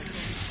there.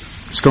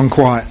 It's gone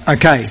quiet.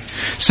 Okay,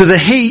 so the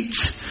heat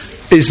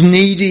is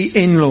needy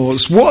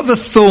in-laws. What are the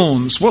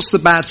thorns? What's the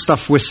bad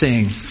stuff we're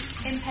seeing?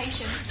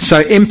 Impatience. So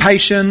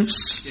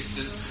impatience,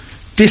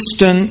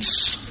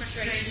 distance,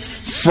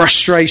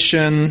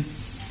 frustration,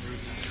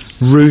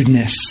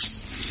 rudeness.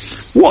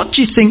 What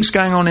do you think's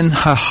going on in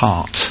her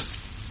heart?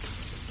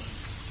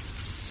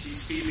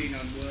 She's feeling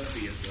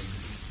unworthy of them.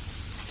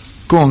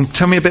 Go on,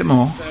 tell me a bit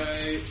more. So,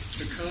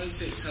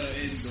 because it's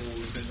her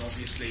in-laws, and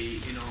obviously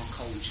in our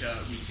culture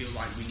we feel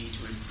like we need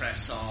to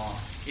impress our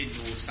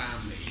in-laws'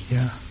 family.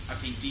 Yeah. I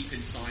think deep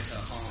inside her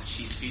heart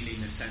she's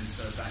feeling a sense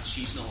of that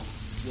she's not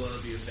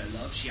worthy of their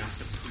love. She has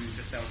to prove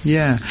herself.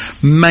 Yeah,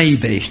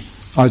 maybe.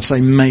 I'd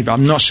say maybe.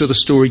 I'm not sure the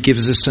story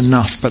gives us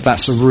enough, but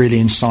that's a really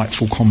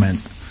insightful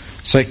comment.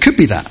 So it could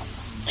be that.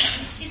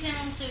 Is there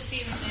also a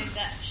feeling though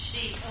that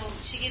she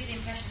gives the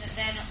impression that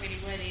they're not really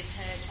worthy of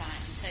her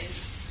time, so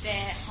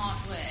their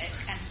hard work,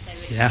 and so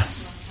it takes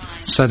a long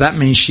time. So that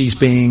means she's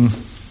being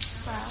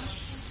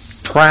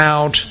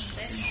proud,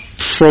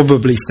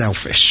 probably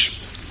selfish.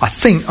 I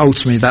think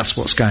ultimately that's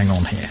what's going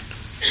on here.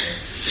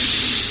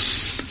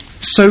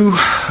 So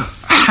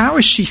how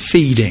is she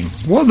feeding?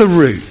 What are the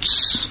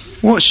roots?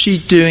 What's she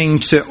doing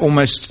to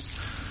almost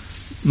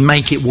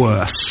make it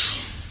worse?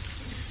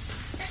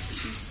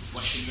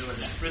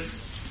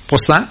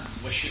 What's that?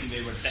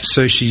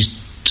 So she's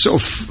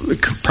sort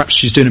of, perhaps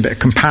she's doing a bit of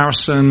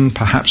comparison.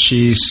 Perhaps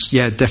she's,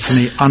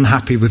 definitely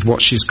unhappy with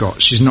what she's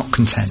got. She's not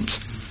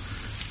content.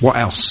 What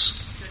else?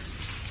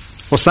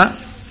 What's that?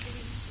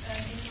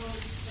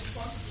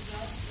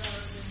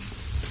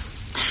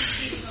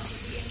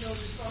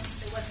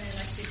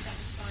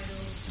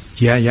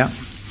 Yeah.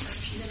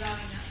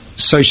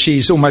 So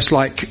she's almost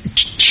like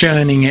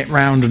churning it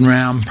round and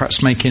round,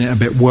 perhaps making it a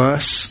bit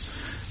worse.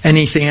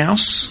 Anything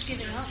else?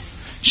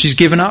 She's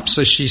given up,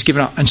 so she's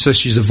given up, and so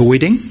she's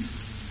avoiding. And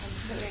putting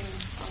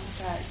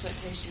unfair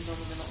expectations on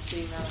them and not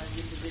seeing them as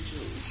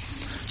individuals.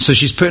 So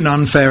she's putting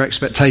unfair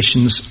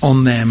expectations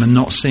on them and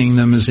not seeing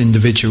them as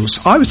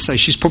individuals. I would say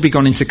she's probably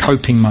gone into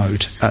coping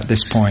mode at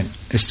this point.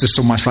 It's just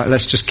almost like,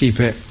 let's just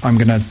keep it, I'm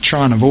going to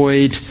try and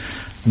avoid,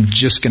 I'm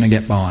just going to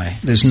get by.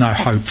 There's no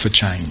hope for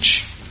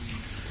change.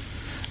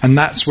 And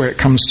that's where it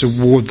comes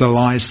toward the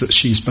lies that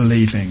she's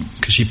believing.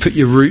 Because you put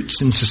your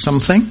roots into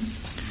something.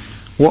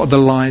 What are the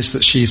lies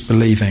that she's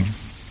believing?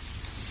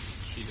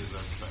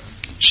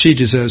 She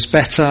deserves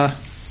better.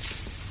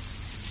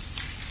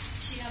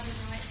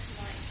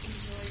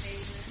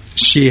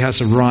 She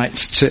has a right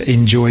to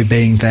enjoy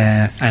being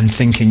there and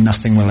thinking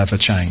nothing will ever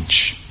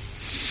change.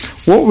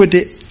 What would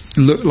it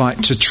look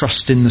like to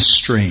trust in the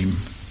stream?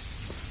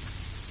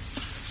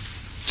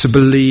 To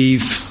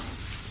believe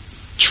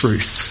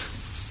truth.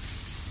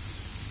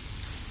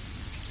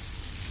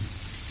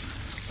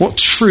 What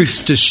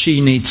truth does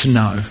she need to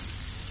know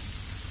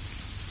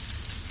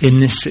in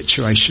this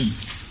situation?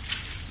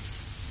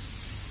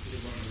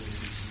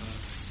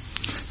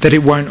 That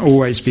it won't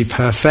always be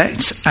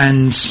perfect,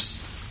 and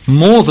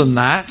more than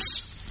that,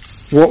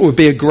 what would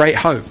be a great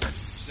hope?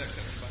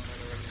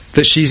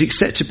 That she's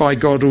accepted by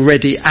God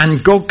already,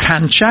 and God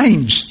can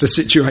change the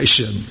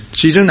situation.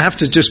 She doesn't have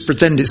to just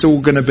pretend it's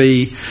all going to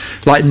be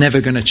like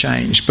never going to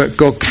change, but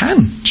God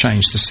can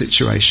change the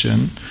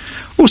situation.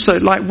 Also,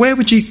 like, where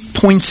would you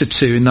point her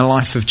to in the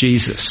life of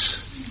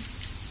Jesus?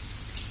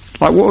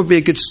 Like, what would be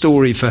a good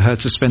story for her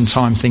to spend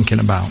time thinking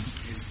about?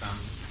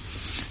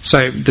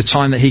 So the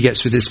time that he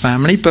gets with his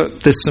family,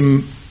 but there's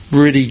some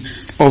really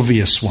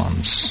obvious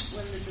ones.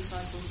 When the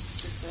disciples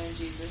disown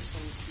Jesus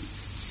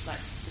and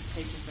just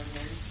taking from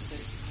him.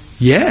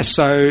 Yeah,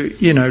 so,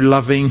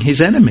 loving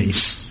his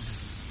enemies.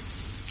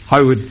 I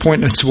would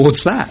point her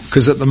towards that,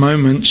 because at the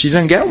moment she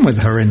doesn't get on with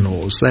her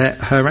in-laws. They're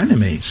her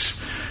enemies.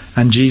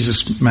 And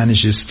Jesus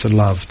manages to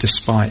love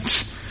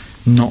despite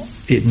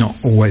it not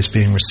always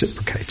being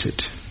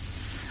reciprocated.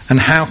 And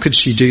how could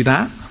she do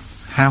that?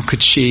 How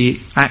could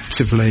she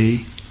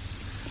actively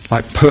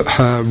put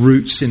her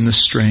roots in the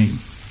stream?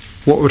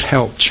 What would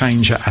help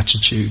change her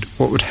attitude?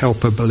 What would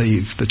help her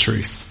believe the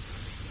truth?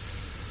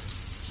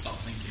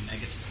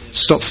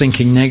 Stop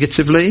thinking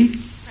negatively.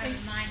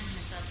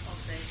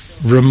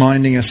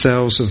 Reminding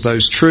ourselves of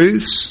those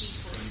truths.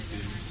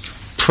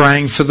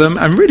 Praying for them,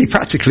 and really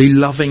practically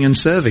loving and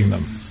serving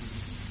them.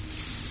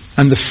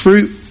 And the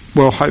fruit,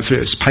 well, hopefully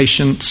it's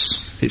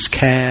patience, it's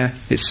care,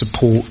 it's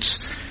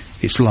support,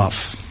 it's love.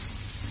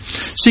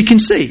 So you can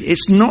see,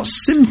 it's not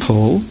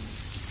simple,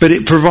 but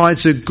it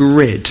provides a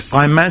grid.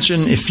 I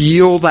imagine if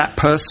you're that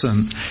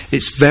person,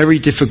 it's very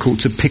difficult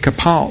to pick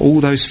apart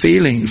all those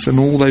feelings and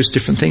all those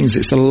different things.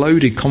 It's a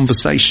loaded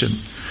conversation.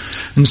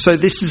 And so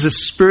this is a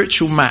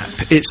spiritual map.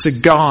 It's a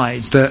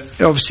guide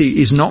that obviously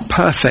is not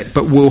perfect,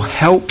 but will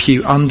help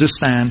you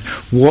understand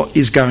what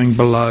is going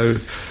below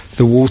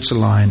the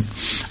waterline.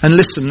 And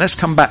listen, let's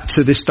come back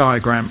to this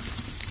diagram.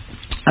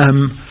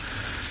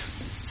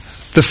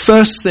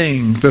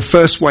 The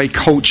first way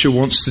culture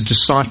wants to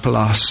disciple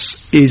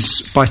us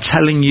is by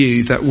telling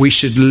you that we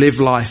should live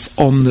life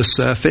on the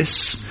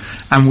surface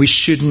and we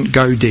shouldn't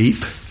go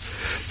deep.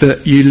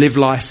 That you live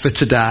life for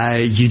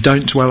today, you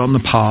don't dwell on the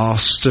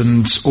past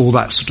and all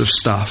that sort of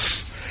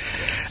stuff.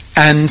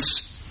 And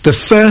the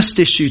first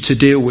issue to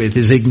deal with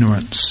is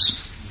ignorance.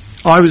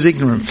 I was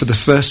ignorant for the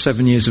first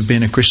 7 years of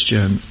being a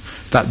Christian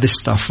that this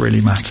stuff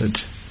really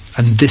mattered.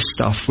 And this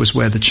stuff was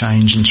where the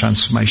change and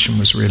transformation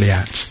was really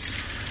at.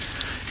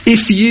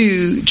 If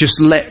you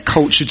just let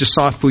culture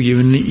disciple you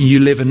and you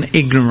live an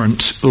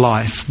ignorant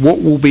life,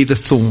 what will be the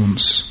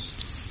thorns?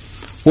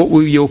 What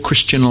will your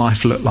Christian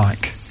life look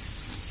like?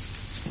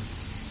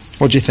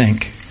 What do you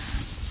think?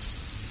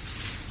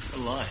 A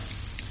lie.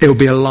 It'll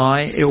be a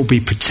lie. It'll be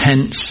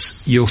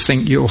pretense. You'll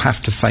think you'll have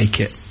to fake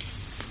it.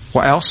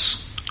 What else?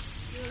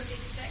 You'll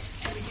expect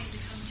everything to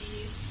come to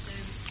you, so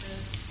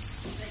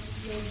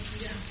you don't have to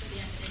put the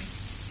effort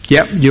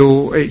in. Yep,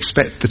 you'll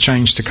expect the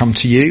change to come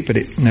to you, but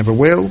it never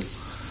will.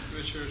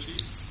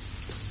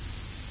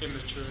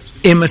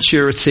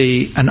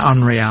 Immaturity and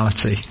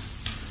unreality.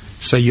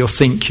 So you'll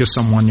think you're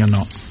someone you're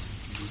not.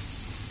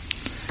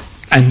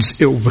 And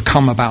it will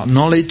become about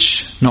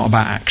knowledge, not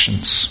about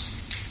actions.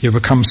 You'll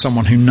become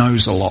someone who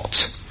knows a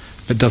lot,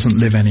 but doesn't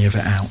live any of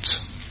it out.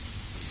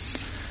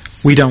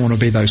 We don't want to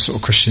be those sort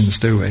of Christians,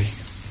 do we?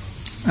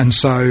 And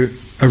so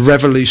a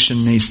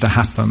revolution needs to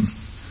happen.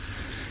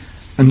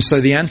 And so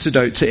the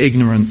antidote to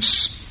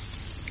ignorance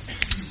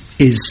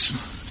is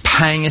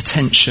paying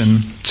attention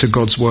to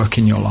God's work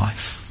in your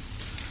life.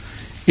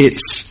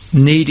 It's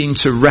needing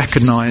to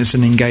recognize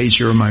and engage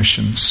your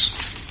emotions.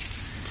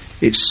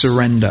 It's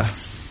surrender.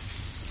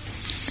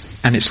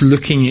 And it's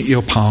looking at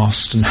your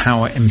past and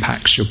how it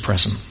impacts your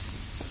present.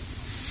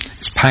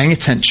 It's paying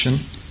attention.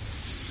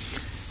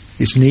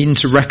 It's needing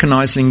to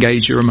recognize and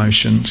engage your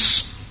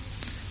emotions.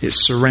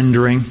 It's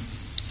surrendering.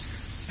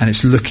 And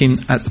it's looking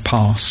at the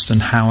past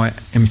and how it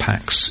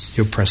impacts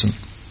your present.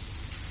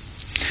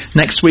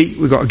 Next week,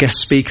 we've got a guest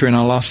speaker in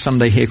our last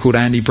Sunday here called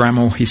Andy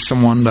Bramall. He's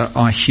someone that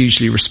I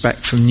hugely respect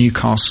from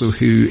Newcastle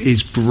who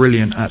is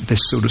brilliant at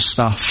this sort of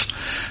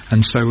stuff.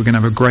 And so we're going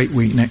to have a great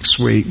week next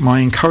week. My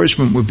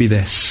encouragement would be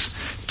this.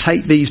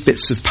 Take these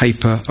bits of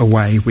paper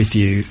away with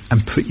you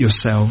and put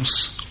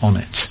yourselves on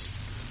it.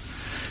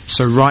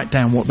 So write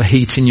down what the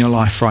heat in your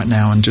life right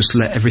now and just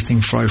let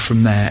everything flow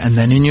from there. And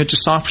then in your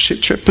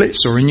discipleship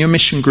triplets or in your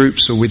mission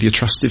groups or with your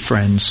trusted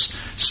friends,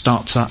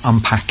 start to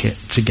unpack it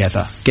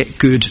together. Get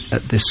good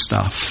at this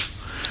stuff.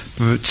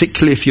 But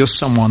particularly if you're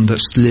someone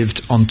that's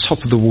lived on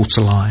top of the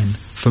waterline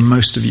for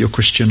most of your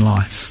Christian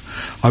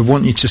life, I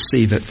want you to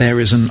see that there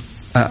is an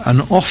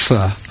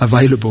offer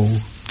available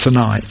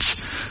tonight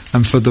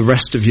and for the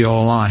rest of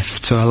your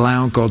life to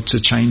allow God to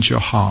change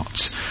your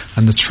heart.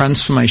 And the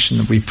transformation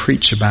that we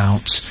preach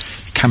about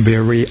can be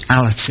a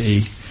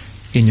reality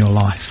in your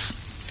life.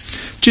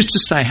 Just to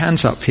say,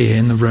 hands up here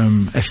in the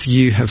room if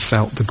you have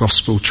felt the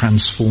gospel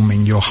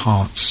transforming your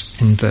heart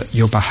in that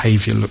your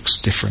behaviour looks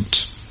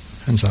different.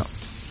 Hands up.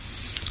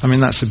 I mean,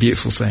 that's a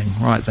beautiful thing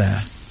right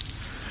there.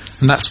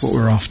 And that's what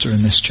we're after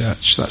in this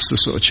church. That's the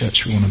sort of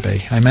church we want to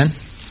be. Amen?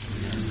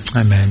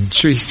 Amen.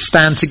 Should we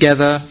stand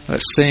together?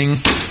 Let's sing.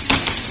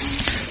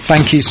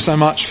 Thank you so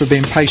much for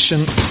being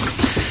patient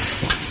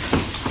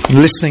and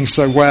listening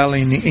so well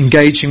and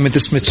engaging with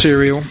this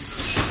material.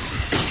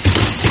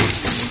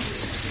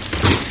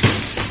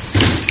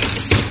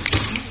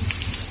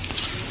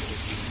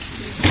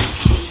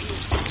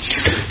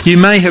 You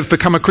may have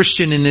become a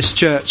Christian in this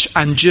church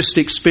and just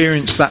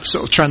experienced that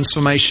sort of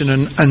transformation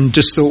and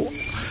just thought,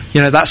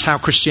 that's how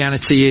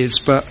Christianity is.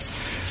 But,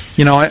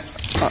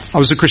 I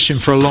was a Christian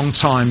for a long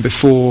time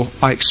before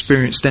I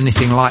experienced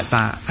anything like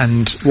that.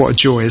 And what a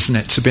joy, isn't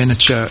it, to be in a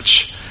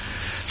church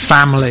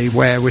family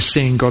where we're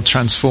seeing God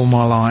transform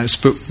our lives.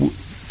 But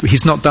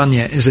He's not done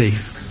yet, is He?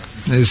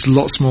 There's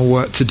lots more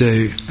work to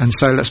do. And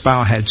so let's bow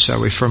our heads, shall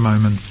we, for a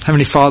moment.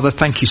 Heavenly Father,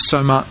 thank you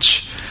so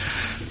much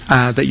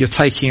that you're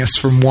taking us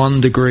from one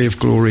degree of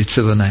glory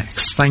to the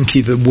next. Thank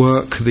you, the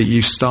work that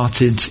you've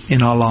started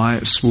in our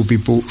lives will be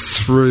brought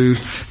through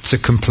to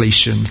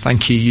completion.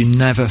 Thank you, you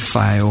never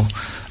fail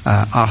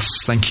us.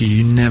 Thank you,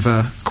 you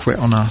never quit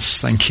on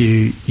us. Thank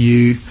you,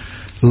 you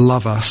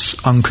love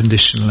us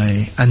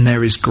unconditionally, and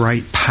there is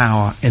great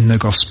power in the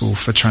gospel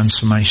for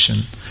transformation.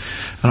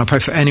 And I pray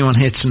for anyone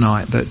here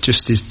tonight that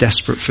just is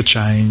desperate for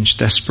change,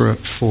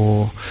 desperate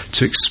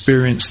to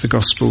experience the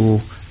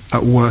gospel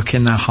at work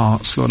in their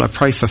hearts. Lord, I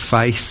pray for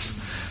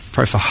faith,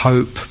 pray for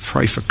hope,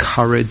 pray for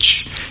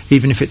courage,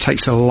 even if it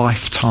takes a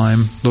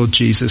lifetime. Lord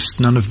Jesus,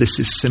 none of this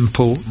is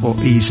simple or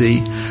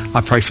easy.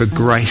 I pray for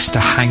grace to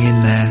hang in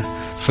there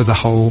for the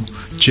whole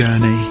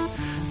journey.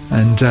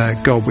 And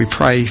God, we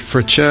pray for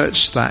a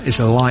church that is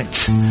a light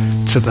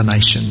to the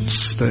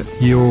nations, that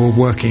you're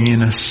working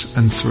in us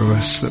and through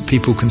us, that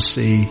people can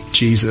see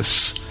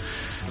Jesus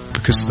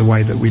because of the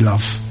way that we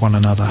love one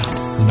another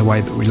and the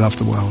way that we love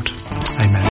the world. Amen.